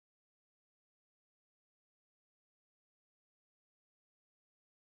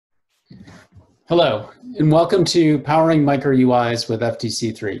Hello, and welcome to Powering Micro-UIs with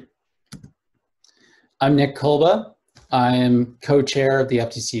FDC3. I'm Nick Kolba. I am co-chair of the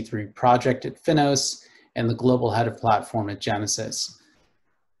FDC3 project at Finos and the global head of platform at Genesis.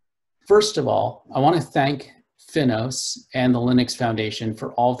 First of all, I want to thank Finos and the Linux Foundation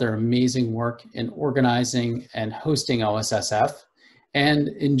for all of their amazing work in organizing and hosting OSSF, and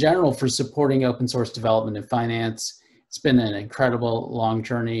in general for supporting open source development in finance. It's been an incredible long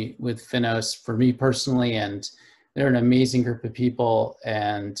journey with Finos for me personally, and they're an amazing group of people,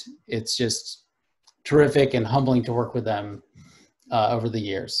 and it's just terrific and humbling to work with them over the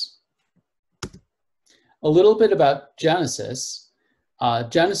years. A little bit about Genesis.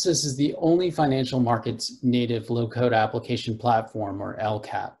 Genesis is the only financial markets native low-code application platform, or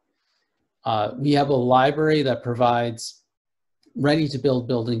LCAP. We have a library that provides ready-to-build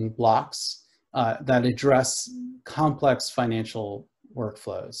building blocks that address complex financial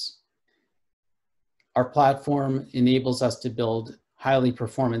workflows. Our platform enables us to build highly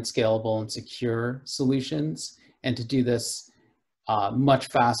performant, scalable, and secure solutions, and to do this much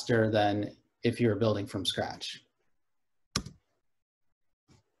faster than if you're building from scratch.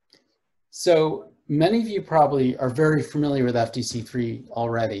 So many of you probably are very familiar with FDC3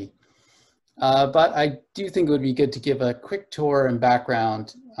 already, but I do think it would be good to give a quick tour and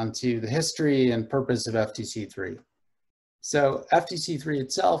background onto the history and purpose of FDC3. So FDC3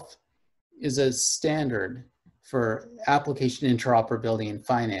 itself is a standard for application interoperability in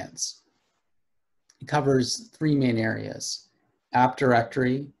finance. It covers three main areas: app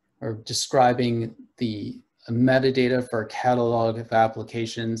directory, or describing the metadata for a catalog of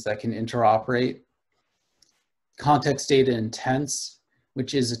applications that can interoperate; context data intents,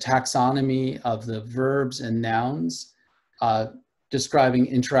 which is a taxonomy of the verbs and nouns describing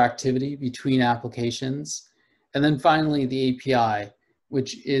interactivity between applications; and then finally the API,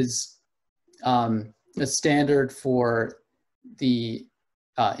 which is a standard for the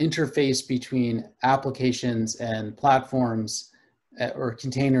interface between applications and platforms or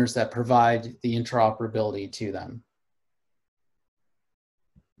containers that provide the interoperability to them.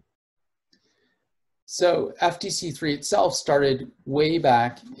 So FDC3 itself started way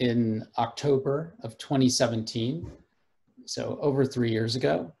back in October of 2017, so over 3 years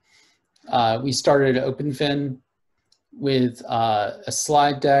ago. We started OpenFin with a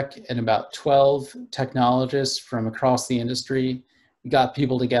slide deck and about 12 technologists from across the industry. We got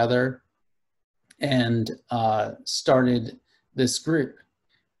people together and started this group.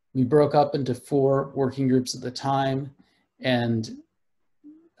 We broke up into 4 working groups at the time and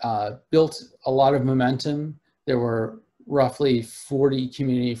built a lot of momentum. There were roughly 40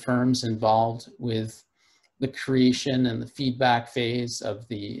 community firms involved with the creation and the feedback phase of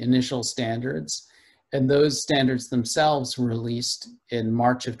the initial standards. And those standards themselves were released in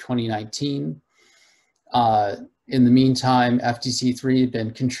March of 2019. In the meantime, FDC3 had been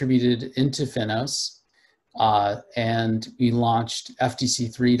contributed into Finos, and we launched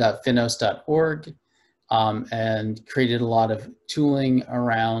fdc3.finos.org and created a lot of tooling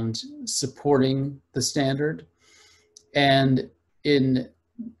around supporting the standard. And in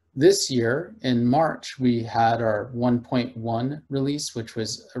this year, in March, we had our 1.1 release, which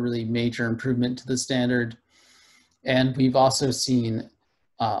was a really major improvement to the standard. And we've also seen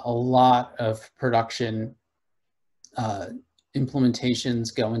a lot of production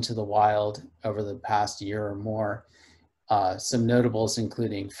implementations go into the wild over the past year or more. Some notables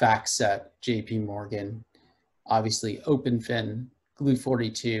including FactSet, JP Morgan, obviously OpenFin,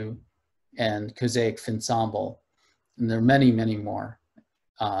 Glue42, and Cosaic Finsemble. And there are many, many more.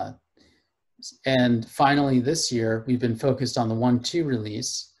 And finally, this year, we've been focused on the 1.2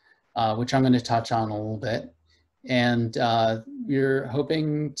 release, which I'm going to touch on a little bit. And we're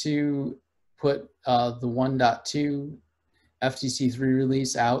hoping to put the 1.2 FDC3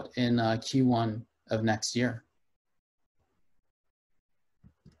 release out in Q1 of next year.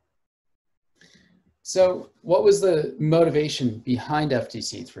 So what was the motivation behind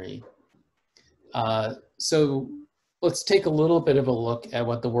FDC3? So let's take a little bit of a look at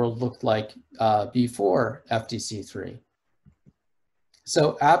what the world looked like before FDC3.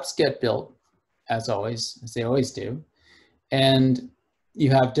 So apps get built, as always, as they always do. And you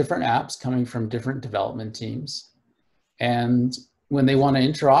have different apps coming from different development teams. And when they want to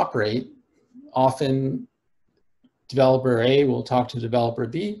interoperate, often developer A will talk to developer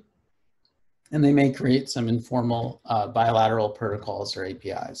B, and they may create some informal bilateral protocols or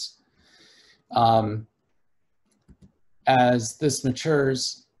APIs. As this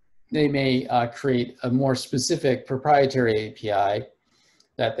matures, they may create a more specific proprietary API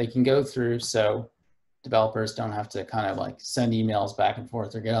that they can go through. So developers don't have to kind of like send emails back and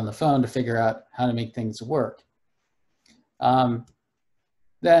forth or get on the phone to figure out how to make things work.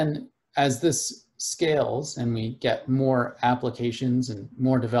 Then as this scales and we get more applications and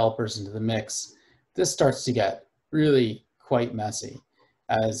more developers into the mix, this starts to get really quite messy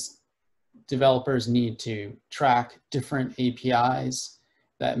as developers need to track different APIs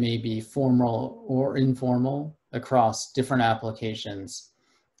that may be formal or informal across different applications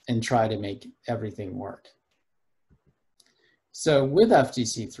and try to make everything work. So with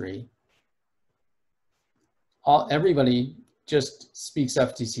FDC3, everybody just speaks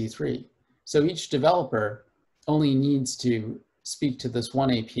FDC3. So each developer only needs to speak to this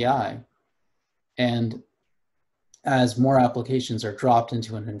one API, and as more applications are dropped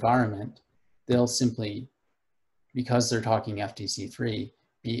into an environment, they'll simply, because they're talking FDC3,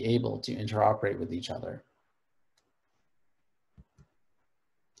 be able to interoperate with each other.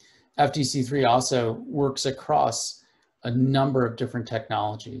 FDC3 also works across a number of different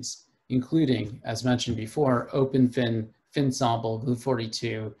technologies, including, as mentioned before, OpenFin, FinSensible,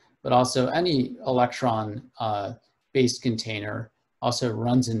 Glue42, but also any Electron-based container also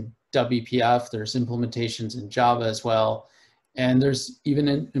runs in WPF. There's implementations in Java as well. And there's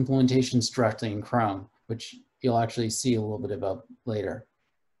even implementations directly in Chrome, which you'll actually see a little bit about later.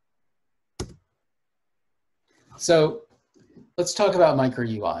 So let's talk about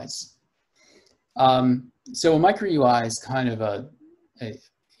Micro-UIs. So a Micro-UI is kind of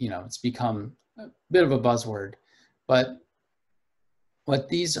it's become a bit of a buzzword, but what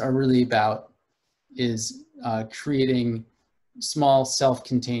these are really about is creating small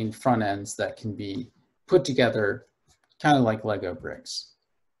self-contained front ends that can be put together kind of like Lego bricks.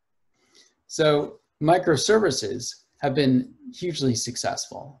 So microservices have been hugely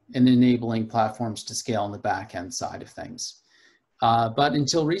successful in enabling platforms to scale on the back-end side of things. But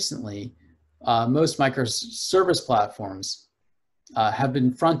until recently, most microservice platforms have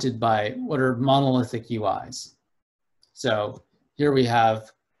been fronted by what are monolithic UIs. So here we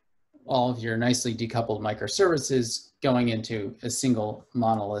have all of your nicely decoupled microservices going into a single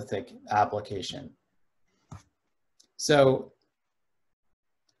monolithic application. So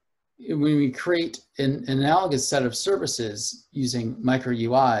when we create an analogous set of services using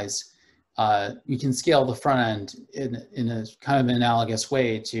Micro-UIs, we can scale the front end in a kind of analogous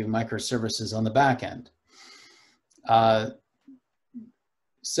way to microservices on the back end.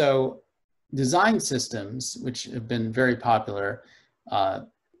 So design systems, which have been very popular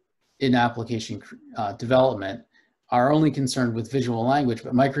in application development, are only concerned with visual language,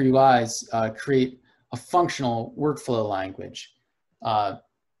 but Micro-UIs create a functional workflow language.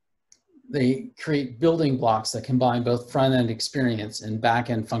 They create building blocks that combine both front-end experience and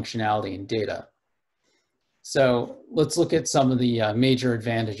back-end functionality and data. So let's look at some of the major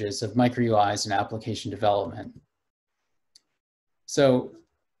advantages of Micro-UIs in application development. So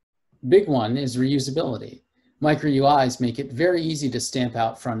big one is reusability. Micro-UIs make it very easy to stamp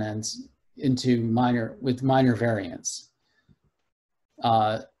out front ends with minor variants.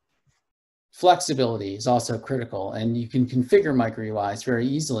 Flexibility is also critical, and you can configure Micro-UIs very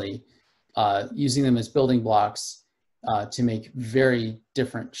easily using them as building blocks to make very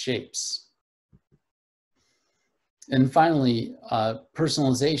different shapes. And finally,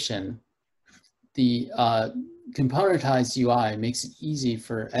 personalization. The componentized UI makes it easy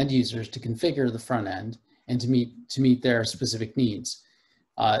for end users to configure the front end and to meet their specific needs.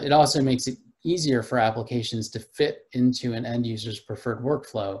 It also makes it easier for applications to fit into an end user's preferred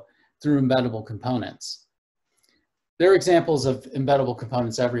workflow through embeddable components. There are examples of embeddable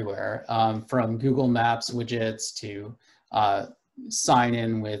components everywhere, from Google Maps widgets to sign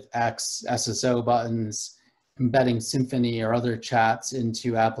in with X SSO buttons, embedding Symfony or other chats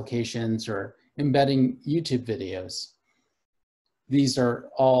into applications, or embedding YouTube videos. These are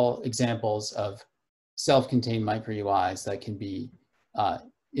all examples of self-contained Micro-UIs that can be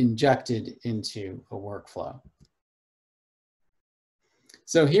injected into a workflow.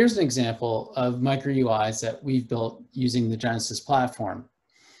 So here's an example of Micro-UIs that we've built using the Genesis platform.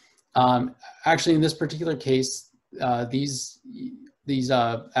 Actually, in this particular case, these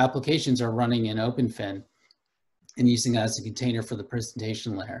applications are running in OpenFin and using it as a container for the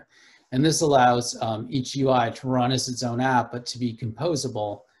presentation layer. And this allows each UI to run as its own app, but to be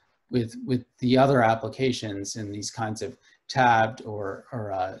composable with the other applications in these kinds of tabbed or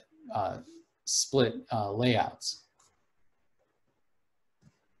split layouts.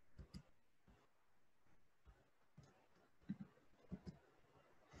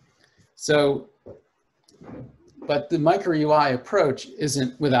 So, but the Micro-UI approach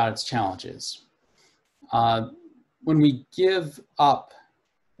isn't without its challenges. When we give up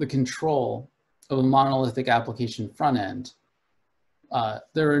the control of a monolithic application front end,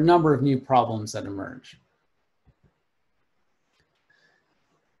 there are a number of new problems that emerge.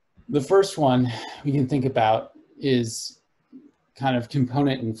 The first one we can think about is kind of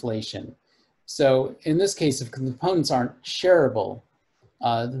component inflation. So in this case, if components aren't shareable,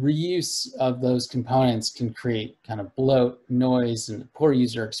 the reuse of those components can create kind of bloat, noise, and poor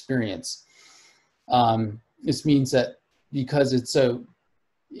user experience. This means that because it's so,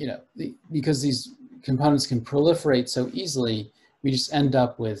 because these components can proliferate so easily, we just end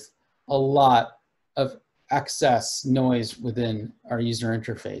up with a lot of excess noise within our user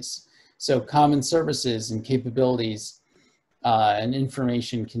interface. So common services and capabilities and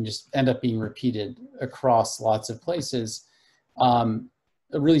information can just end up being repeated across lots of places.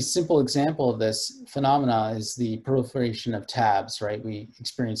 A really simple example of this phenomena is the proliferation of tabs, right? We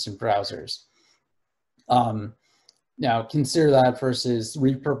experience in browsers. Now consider that versus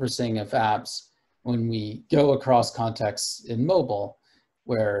repurposing of apps when we go across contexts in mobile,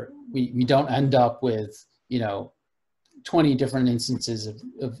 where we don't end up with, 20 different instances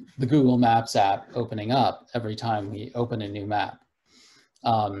of the Google Maps app opening up every time we open a new map.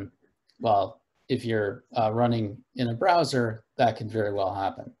 Well, if you're running in a browser, that could very well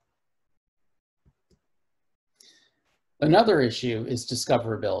happen. Another issue is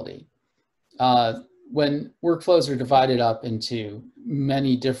discoverability. When workflows are divided up into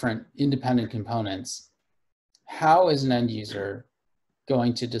many different independent components, how is an end user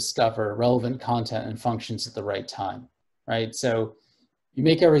going to discover relevant content and functions at the right time, right? So you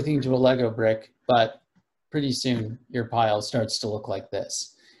make everything into a Lego brick, but pretty soon your pile starts to look like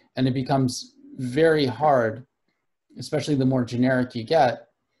this. And it becomes very hard, especially the more generic you get,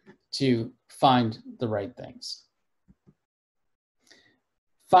 to find the right things.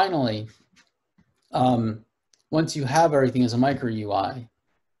 Finally, once you have everything as a micro-UI,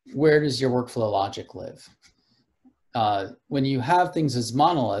 where does your workflow logic live? When you have things as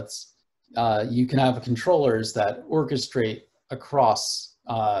monoliths, you can have controllers that orchestrate across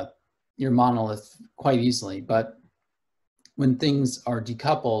your monolith quite easily. But when things are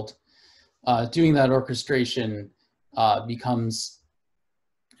decoupled, doing that orchestration becomes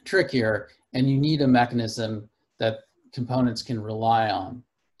trickier, and you need a mechanism that components can rely on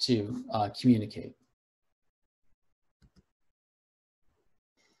to communicate.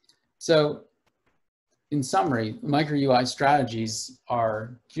 So in summary, micro-UI strategies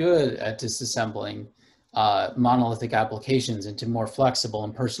are good at disassembling monolithic applications into more flexible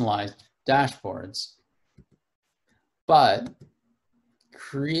and personalized dashboards. But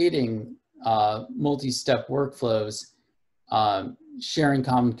creating multi-step workflows, sharing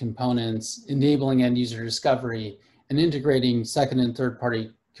common components, enabling end user discovery, and integrating second and third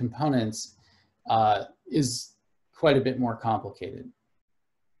party components is quite a bit more complicated.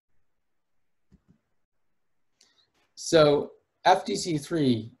 So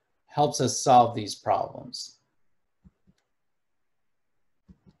FDC3 helps us solve these problems.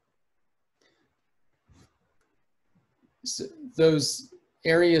 So those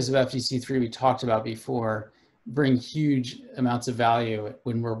areas of FDC3 we talked about before bring huge amounts of value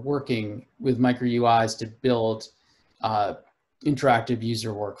when we're working with micro-UIs to build interactive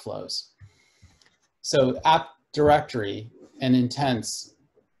user workflows. So app directory and intents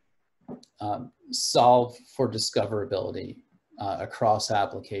solve for discoverability across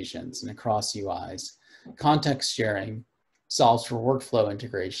applications and across UIs. Context sharing solves for workflow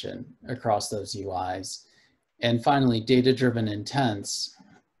integration across those UIs. And finally, data-driven intents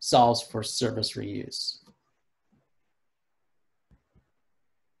solves for service reuse.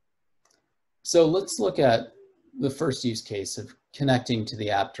 So let's look at the first use case of connecting to the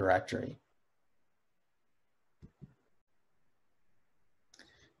app directory.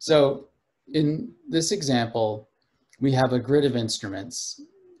 So in this example, we have a grid of instruments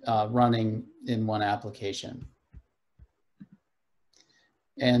running in one application.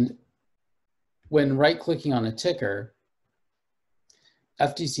 And when right-clicking on a ticker,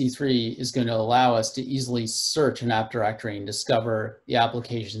 FDC3 is going to allow us to easily search an app directory and discover the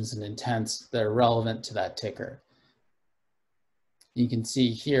applications and intents that are relevant to that ticker. You can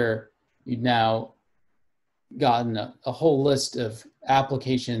see here, you've now gotten a whole list of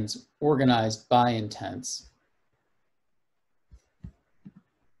applications organized by intents.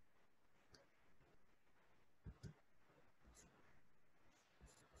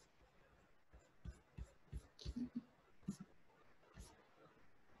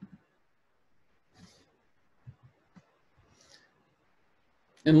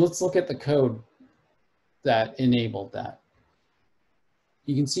 And let's look at the code that enabled that.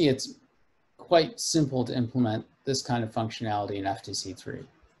 You can see it's quite simple to implement this kind of functionality in FDC3.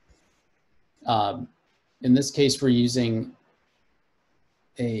 In this case, we're using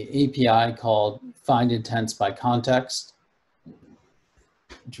a API called Find Intents by Context,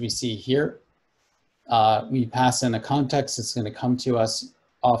 which we see here. We pass in a context that's going to come to us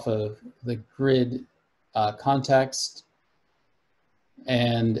off of the grid context,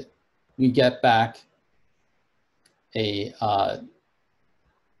 and we get back a,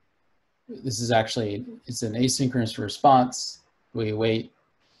 this is actually, it's an asynchronous response. We wait,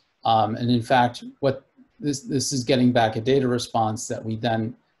 and in fact, what this is getting back a data response that we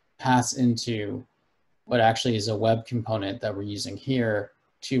then pass into what actually is a web component that we're using here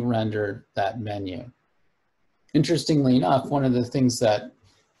to render that menu. Interestingly enough, one of the things that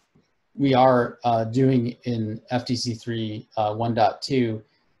we are doing in FDC3 1.2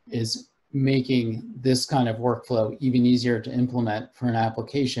 is making this kind of workflow even easier to implement for an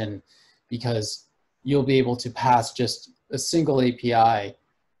application, because you'll be able to pass just a single API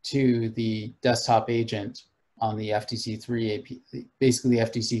to the desktop agent on the FDC3 API, basically the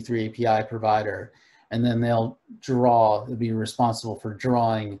FDC3 API provider, and then they'll be responsible for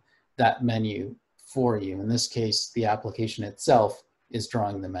drawing that menu for you. In this case, the application itself is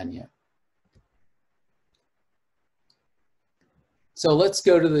drawing the menu. So let's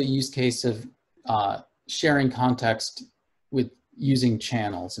go to the use case of sharing context with using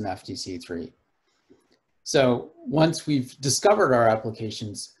channels in FDC3. So once we've discovered our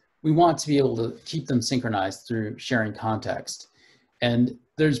applications, we want to be able to keep them synchronized through sharing context. And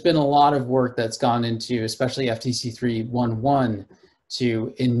there's been a lot of work that's gone into, especially FDC3 1.1,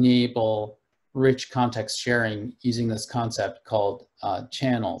 to enable rich context sharing using this concept called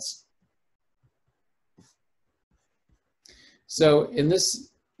channels. So in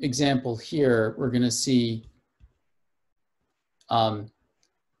this example here, we're going to see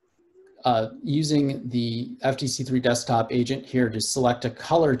using the FDC3 desktop agent here to select a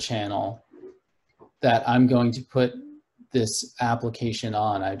color channel that I'm going to put this application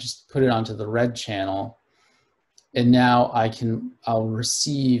on. I just put it onto the red channel, and now I'll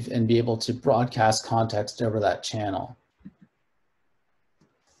receive and be able to broadcast context over that channel.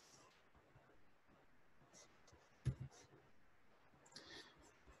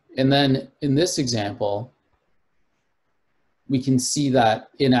 And then in this example, we can see that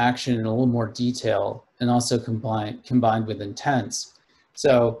in action in a little more detail, and also combined with intents.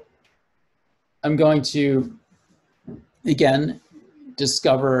 So I'm going to, again,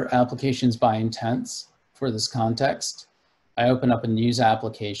 discover applications by intents for this context. I open up a news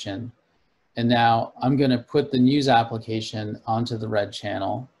application, and now I'm going to put the news application onto the red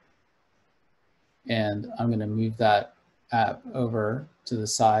channel, and I'm going to move that app over to the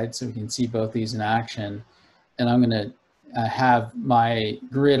side so we can see both these in action. And I'm going to have my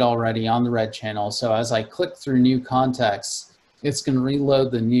grid already on the red channel. So as I click through new contexts, it's going to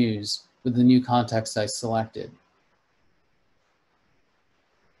reload the news with the new context I selected.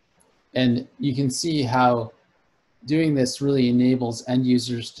 And you can see how doing this really enables end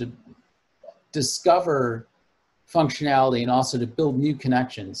users to discover functionality and also to build new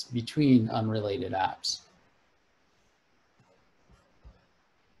connections between unrelated apps.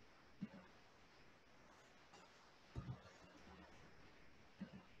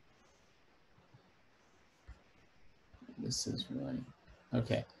 This is really,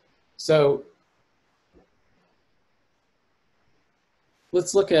 okay. So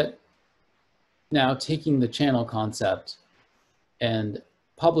let's look at now taking the channel concept and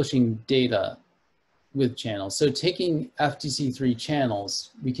publishing data with channels. So taking FDC3 channels,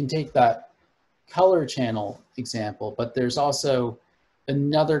 we can take that color channel example, but there's also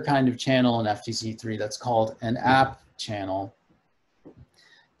another kind of channel in FDC3 that's called an app channel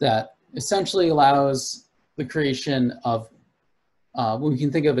that essentially allows the creation of what we can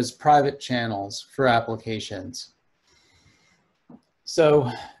think of as private channels for applications.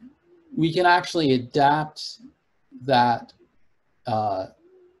 So we can actually adapt that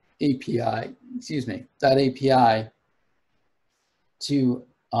API, to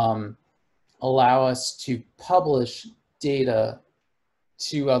allow us to publish data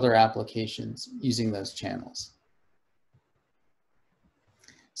to other applications using those channels.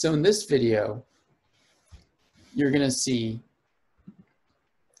 So in this video, you're going to see,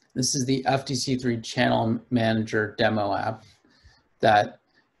 this is the FDC3 Channel Manager demo app that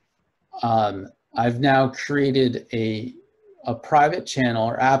I've now created a private channel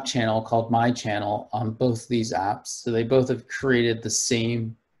or app channel called My Channel on both these apps. So they both have created the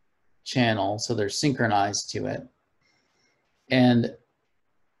same channel, so they're synchronized to it. And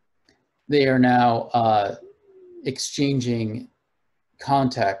they are now exchanging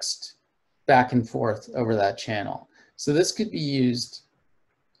context back and forth over that channel. So this could be used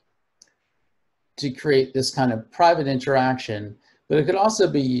to create this kind of private interaction, but it could also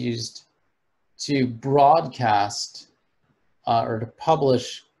be used to broadcast or to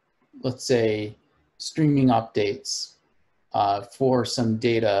publish, let's say, streaming updates for some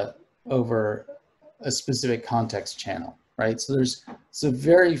data over a specific context channel, right? So it's a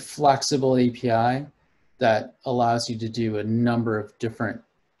very flexible API that allows you to do a number of different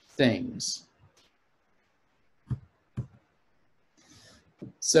things.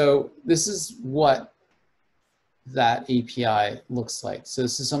 So this is what that API looks like. So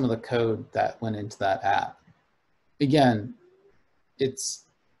this is some of the code that went into that app. Again, it's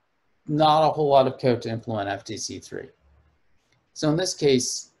not a whole lot of code to implement FDC3. So in this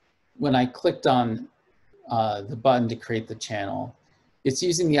case, when I clicked on the button to create the channel, it's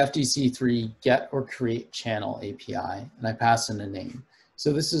using the FDC3 get or create channel API, and I pass in a name.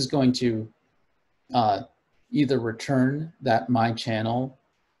 So this is going to either return that my channel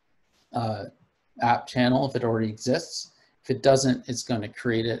app channel if it already exists. If it doesn't, it's going to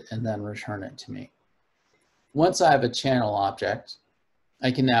create it and then return it to me. Once I have a channel object,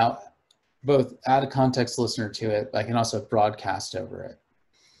 I can now both add a context listener to it, but I can also broadcast over it.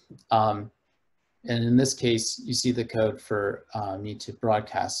 And in this case, you see the code for me to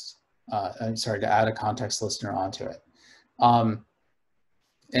broadcast, to add a context listener onto it.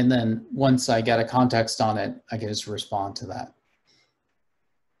 And then once I get a context on it, I can just respond to that.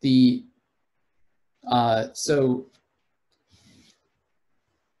 So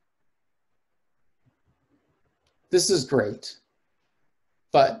this is great,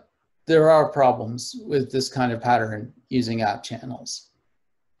 but there are problems with this kind of pattern using app channels.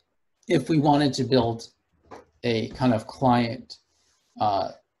 If we wanted to build a kind of client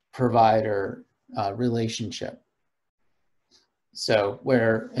provider relationship, so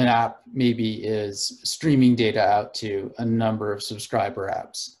where an app maybe is streaming data out to a number of subscriber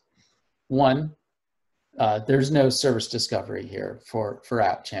apps. One, there's no service discovery here for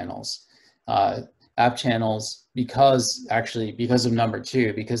app channels. App channels, because of number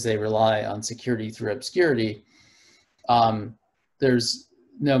two, because they rely on security through obscurity, there's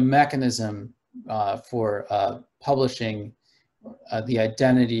no mechanism for publishing the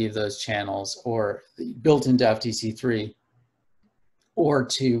identity of those channels or built into FDC3, or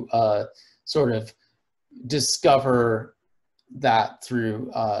to sort of discover that through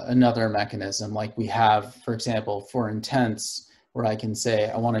another mechanism like we have, for example, for intents, where I can say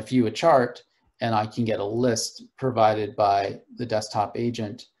I want to view a chart and I can get a list provided by the desktop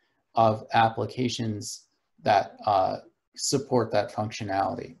agent of applications that support that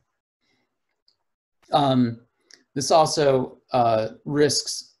functionality. This also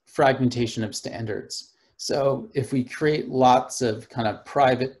risks fragmentation of standards. So if we create lots of kind of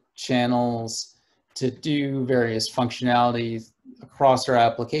private channels to do various functionalities across our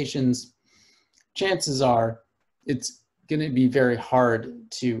applications, chances are it's going to be very hard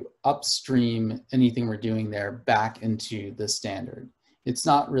to upstream anything we're doing there back into the standard. It's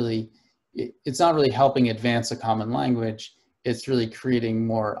not really helping advance a common language. It's really creating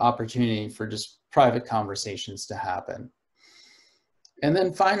more opportunity for just private conversations to happen. And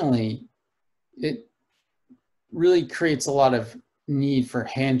then finally, it really creates a lot of need for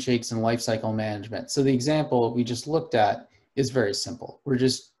handshakes and lifecycle management. So the example we just looked at is very simple. We're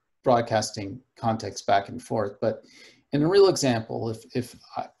just broadcasting context back and forth. But in a real example, if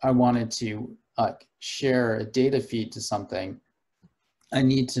I wanted to share a data feed to something, I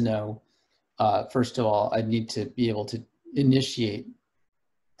need to know, first of all, I need to be able to initiate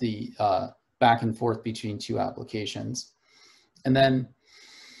the back and forth between two applications. And then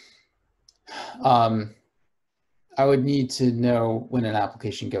I would need to know when an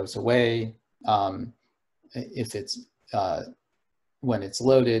application goes away, if it's when it's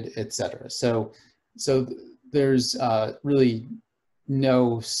loaded, etc. So there's really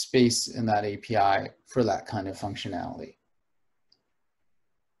no space in that API for that kind of functionality.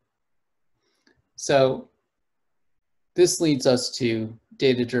 So this leads us to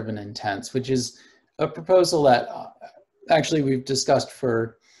data-driven intents, which is a proposal that actually we've discussed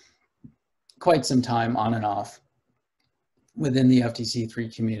for quite some time on and off within the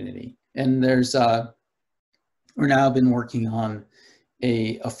FDC3 community. And there's, we're now been working on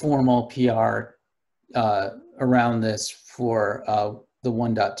a formal PR around this for the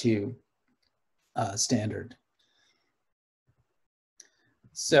 1.2 standard.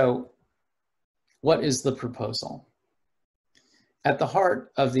 So what is the proposal? At the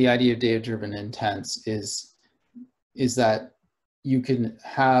heart of the idea of data-driven intents is that you can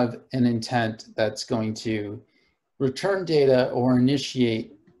have an intent that's going to return data or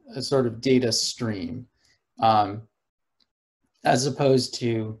initiate a sort of data stream, as opposed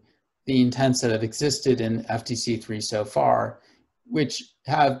to the intents that have existed in FDC3 so far, which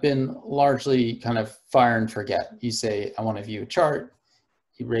have been largely kind of fire and forget. You say, I want to view a chart,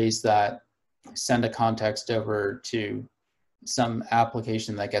 you raise that, send a context over to some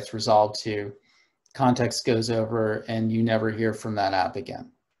application that gets resolved to, context goes over, and you never hear from that app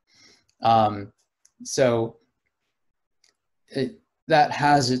again. So that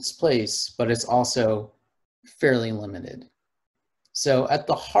has its place, but it's also fairly limited. So at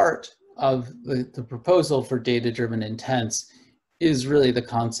the heart of the proposal for data-driven intents is really the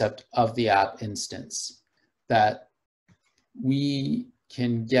concept of the app instance, that we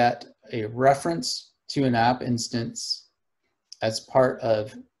can get a reference to an app instance as part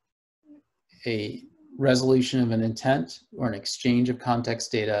of a resolution of an intent or an exchange of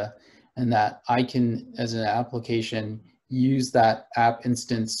context data, and that I can, as an application, use that app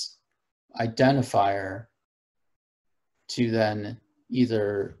instance identifier to then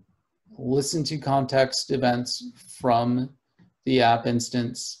either listen to context events from the app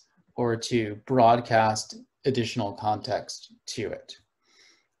instance or to broadcast additional context to it.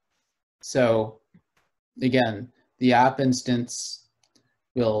 So again, the app instance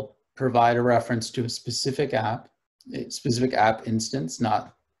will provide a reference to a specific app instance,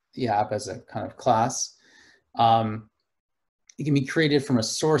 not the app as a kind of class. It can be created from a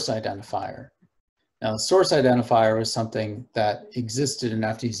source identifier. Now, the source identifier was something that existed in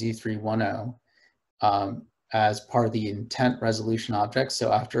FDC 3.1.0 as part of the intent resolution object.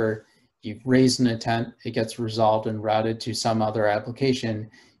 So after you've raised an intent, it gets resolved and routed to some other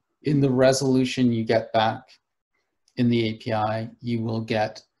application. In the resolution you get back in the API, you will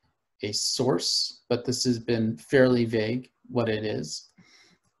get a source, but this has been fairly vague what it is.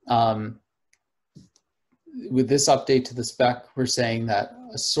 With this update to the spec, we're saying that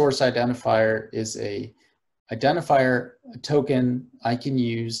a source identifier is a identifier, a token I can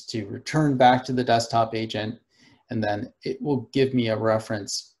use to return back to the desktop agent, and then it will give me a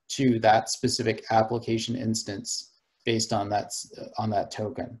reference to that specific application instance based on that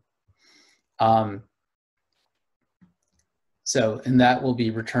token. And that will be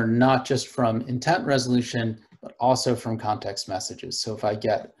returned not just from intent resolution, but also from context messages. So if I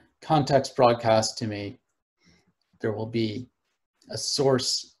get context broadcast to me, there will be a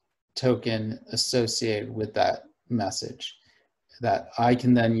source token associated with that message that I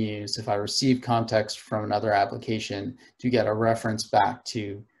can then use if I receive context from another application to get a reference back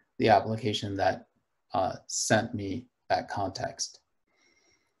to the application that sent me that context.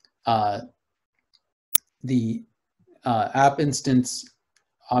 The app instance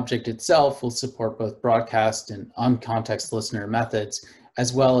object itself will support both broadcast and on-context listener methods,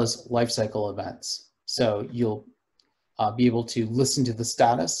 as well as lifecycle events. So you'll be able to listen to the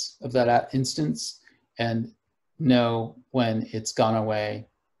status of that app instance and know when it's gone away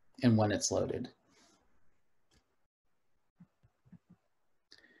and when it's loaded.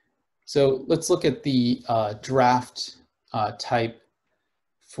 So let's look at the draft type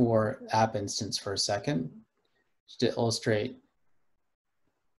for app instance for a second, just to illustrate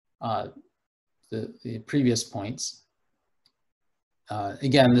the previous points.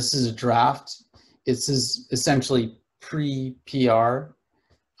 Again, this is a draft. This is essentially pre-PR,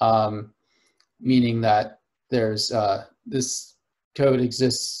 meaning that there's this code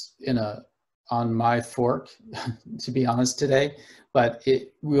exists on my fork, to be honest today, but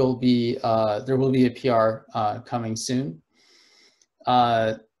it will be there will be a PR coming soon.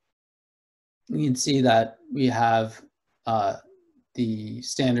 You can see that we have the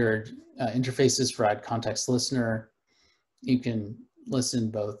standard interfaces for add context listener. You can listen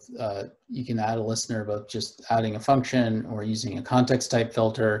both, you can add a listener both just adding a function or using a context type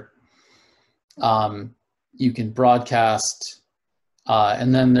filter. You can broadcast,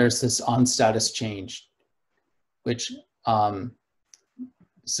 and then there's this on status change, which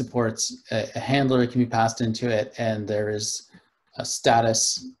supports a handler that can be passed into it, and there is a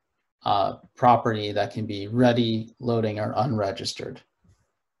status property that can be ready, loading, or unregistered.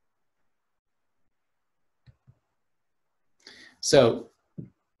 So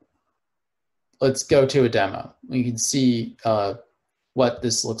let's go to a demo. You can see what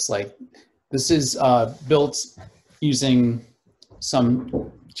this looks like. This is built using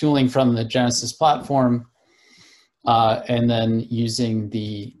some tooling from the Genesis platform, and then using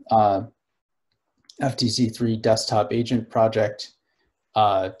the FDC3 desktop agent project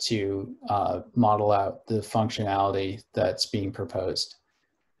to model out the functionality that's being proposed.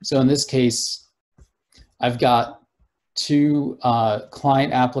 So in this case, I've got two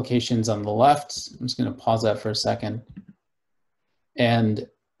client applications on the left. I'm just going to pause that for a second. And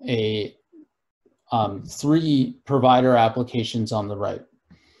three provider applications on the right.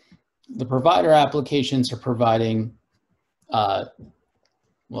 the provider applications are providing, well,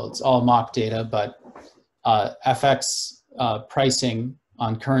 it's all mock data, but FX pricing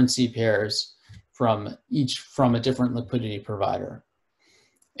on currency pairs from a different liquidity provider.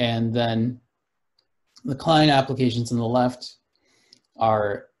 And then the client applications on the left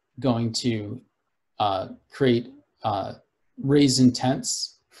are going to create raise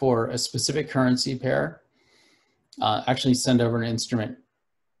intents for a specific currency pair, actually send over an instrument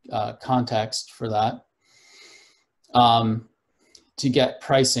context for that, to get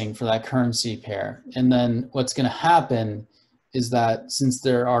pricing for that currency pair. And then what's going to happen is that since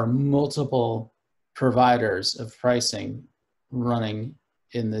there are multiple providers of pricing running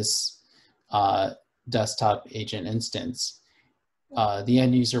in this desktop agent instance, the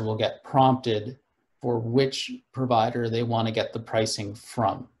end user will get prompted for which provider they want to get the pricing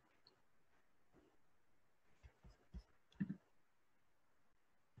from.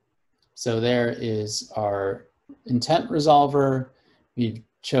 So there is our intent resolver. We've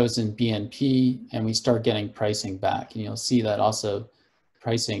chosen BNP and we start getting pricing back. And you'll see that also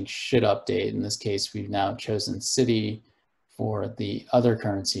pricing should update. In this case, we've now chosen city for the other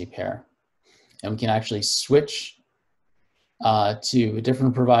currency pair. And we can actually switch to a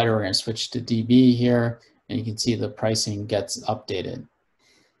different provider. We're going to switch to DB here, and you can see the pricing gets updated.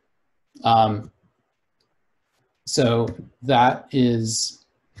 So that is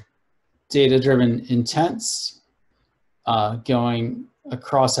data-driven intents going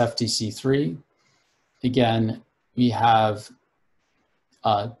across FDC3. Again, we have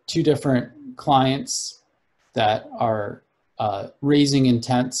two different clients that are raising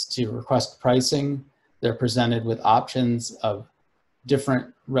intents to request pricing. They're presented with options of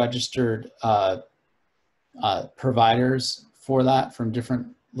different registered providers for that from different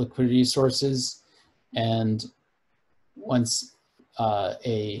liquidity sources. And once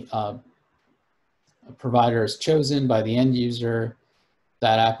a provider is chosen by the end user,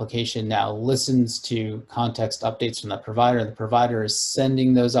 that application now listens to context updates from that provider. The provider is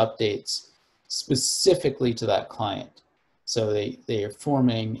sending those updates specifically to that client. So they are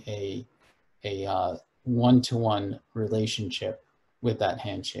forming a one-to-one relationship with that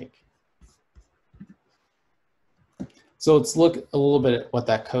handshake. So let's look a little bit at what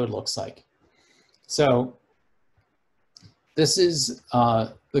that code looks like. So this is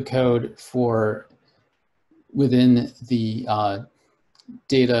the code for within the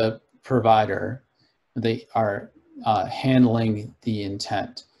data provider. They are handling the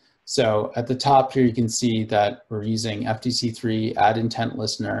intent. So at the top here, you can see that we're using FDC3 add intent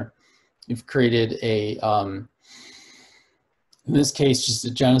listener. We've created a, in this case, just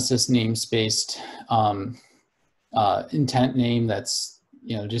a Genesis namespaced intent name that's,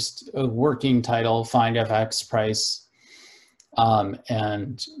 just a working title, find FX price.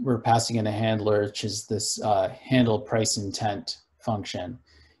 And we're passing in a handler, which is this handle price intent function.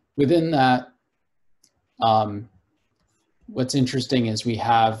 Within that, what's interesting is we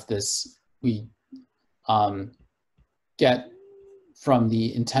have this, we get from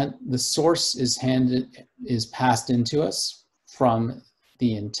the intent, the source is passed into us from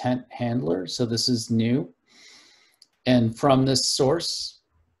the intent handler. So this is new. And from this source,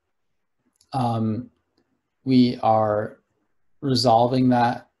 we are resolving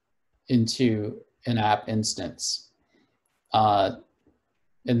that into an app instance. And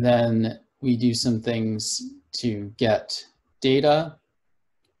then we do some things to get data.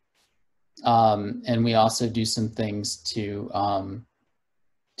 And we also do some things to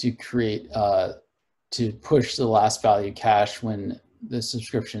create, to push the last value cache when the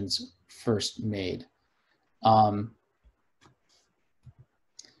subscription's first made.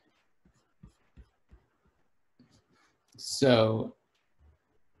 So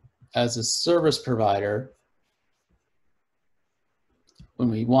as a service provider, when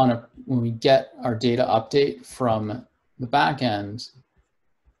we get our data update from the back end,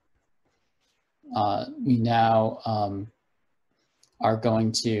 we now are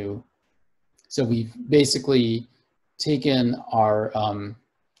going to, so we've basically taken our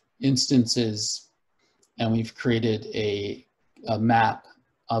instances and we've created a map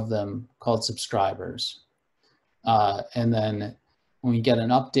of them called subscribers. And then when we get an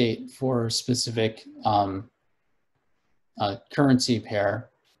update for a specific currency pair,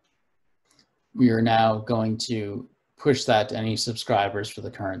 we are now going to push that to any subscribers for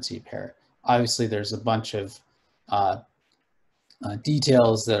the currency pair. Obviously, there's a bunch of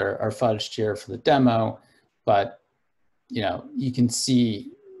details that are fudged here for the demo, but you can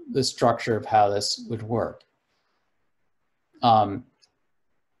see the structure of how this would work.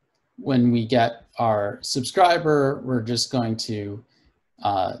 When we get our subscriber, we're just going to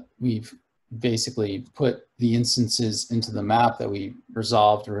we've basically put the instances into the map that we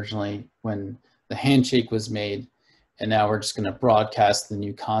resolved originally when the handshake was made. And now we're just going to broadcast the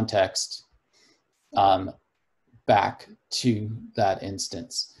new context back to that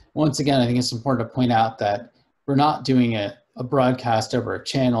instance. Once again, I think it's important to point out that we're not doing a broadcast over a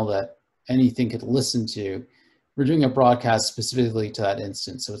channel that anything could listen to. We're doing a broadcast specifically to that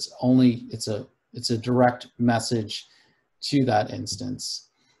instance. So it's a direct message to that instance,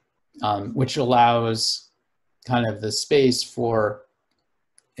 which allows kind of the space for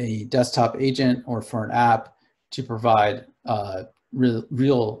a desktop agent or for an app to provide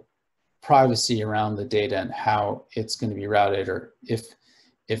real privacy around the data and how it's going to be routed, or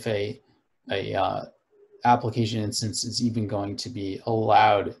if a application instance is even going to be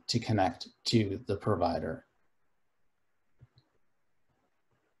allowed to connect to the provider.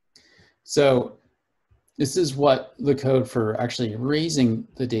 So this is what the code for actually raising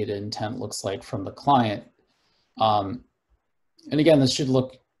the data intent looks like from the client. And again, this should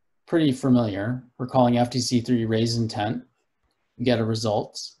look pretty familiar. We're calling FDC3 raise intent. We get a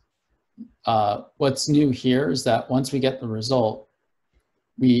result. What's new here is that once we get the result,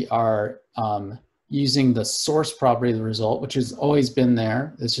 we are using the source property of the result, which has always been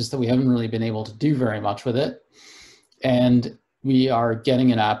there. It's just that we haven't really been able to do very much with it. And we are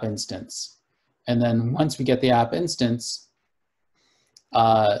getting an app instance. And then once we get the app instance,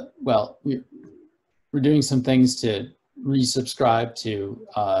 well, we're doing some things to resubscribe to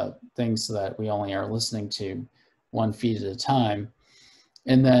things so that we only are listening to one feed at a time.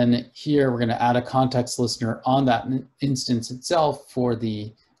 And then here we're going to add a context listener on that instance itself for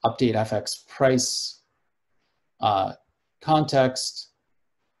the update FX price context.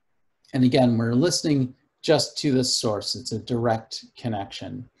 And again, we're listening just to the source. It's a direct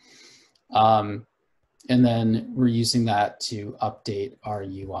connection. And then we're using that to update our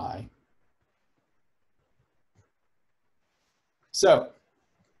UI. So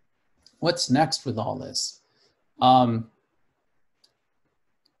what's next with all this?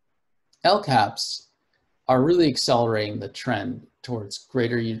 LCAPs are really accelerating the trend towards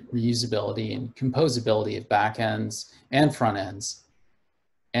greater reusability and composability of backends and front ends.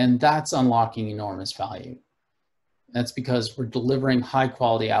 And that's unlocking enormous value. That's because we're delivering high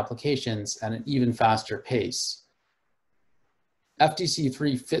quality applications at an even faster pace.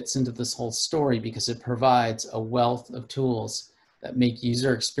 FDC3 fits into this whole story because it provides a wealth of tools that make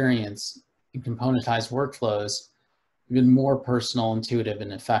user experience and componentized workflows even more personal, intuitive,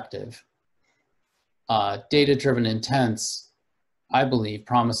 and effective. Data-driven intents, I believe,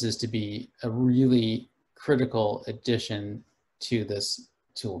 promises to be a really critical addition to this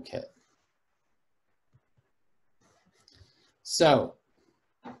toolkit. So,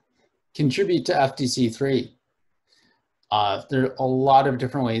 contribute to FDC3. There are a lot of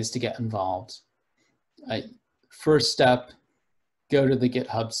different ways to get involved. First step, go to the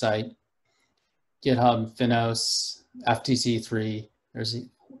GitHub site, GitHub, Finos, FDC3. There's a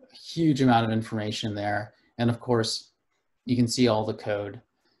huge amount of information there. And of course, you can see all the code.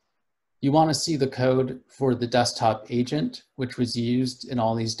 You want to see the code for the desktop agent, which was used in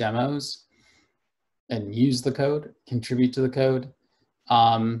all these demos, and use the code, contribute to the code.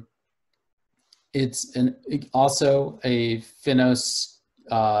 It's also a Finos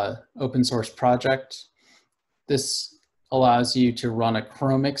open source project. This allows you to run a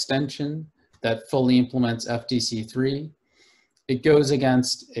Chrome extension that fully implements FDC3. It goes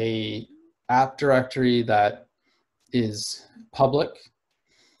against a app directory that is public,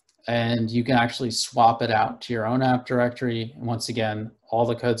 and you can actually swap it out to your own app directory. And once again, all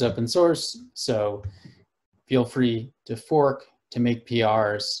the code's open source, so feel free to fork, to make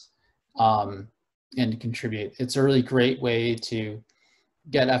PRs, and to contribute. It's a really great way to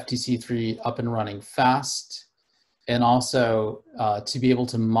get FDC3 up and running fast, and also to be able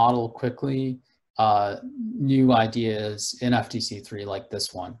to model quickly new ideas in FDC3 like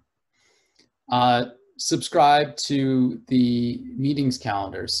this one. Subscribe to the meetings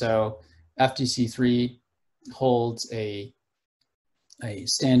calendar. So FDC3 holds a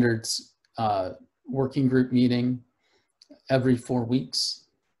standards working group meeting every 4 weeks.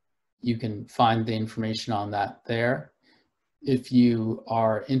 You can find the information on that there. If you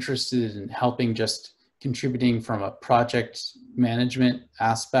are interested in helping, just contributing from a project management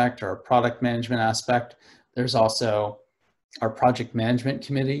aspect or a product management aspect, there's also our project management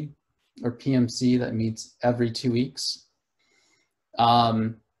committee, or PMC, that meets every 2 weeks.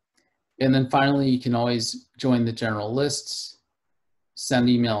 And then finally, you can always join the general lists, send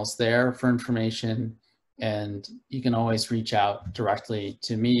emails there for information, and you can always reach out directly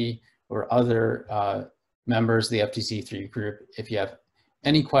to me or other members of the FDC3 group if you have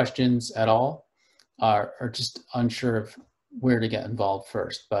any questions at all, or just unsure of where to get involved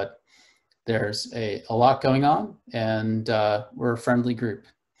first. But there's a lot going on, and we're a friendly group.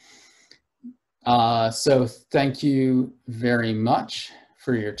 So thank you very much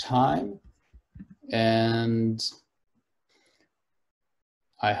for your time, and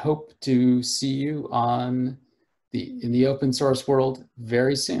I hope to see you in the open source world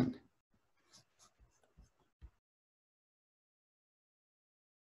very soon.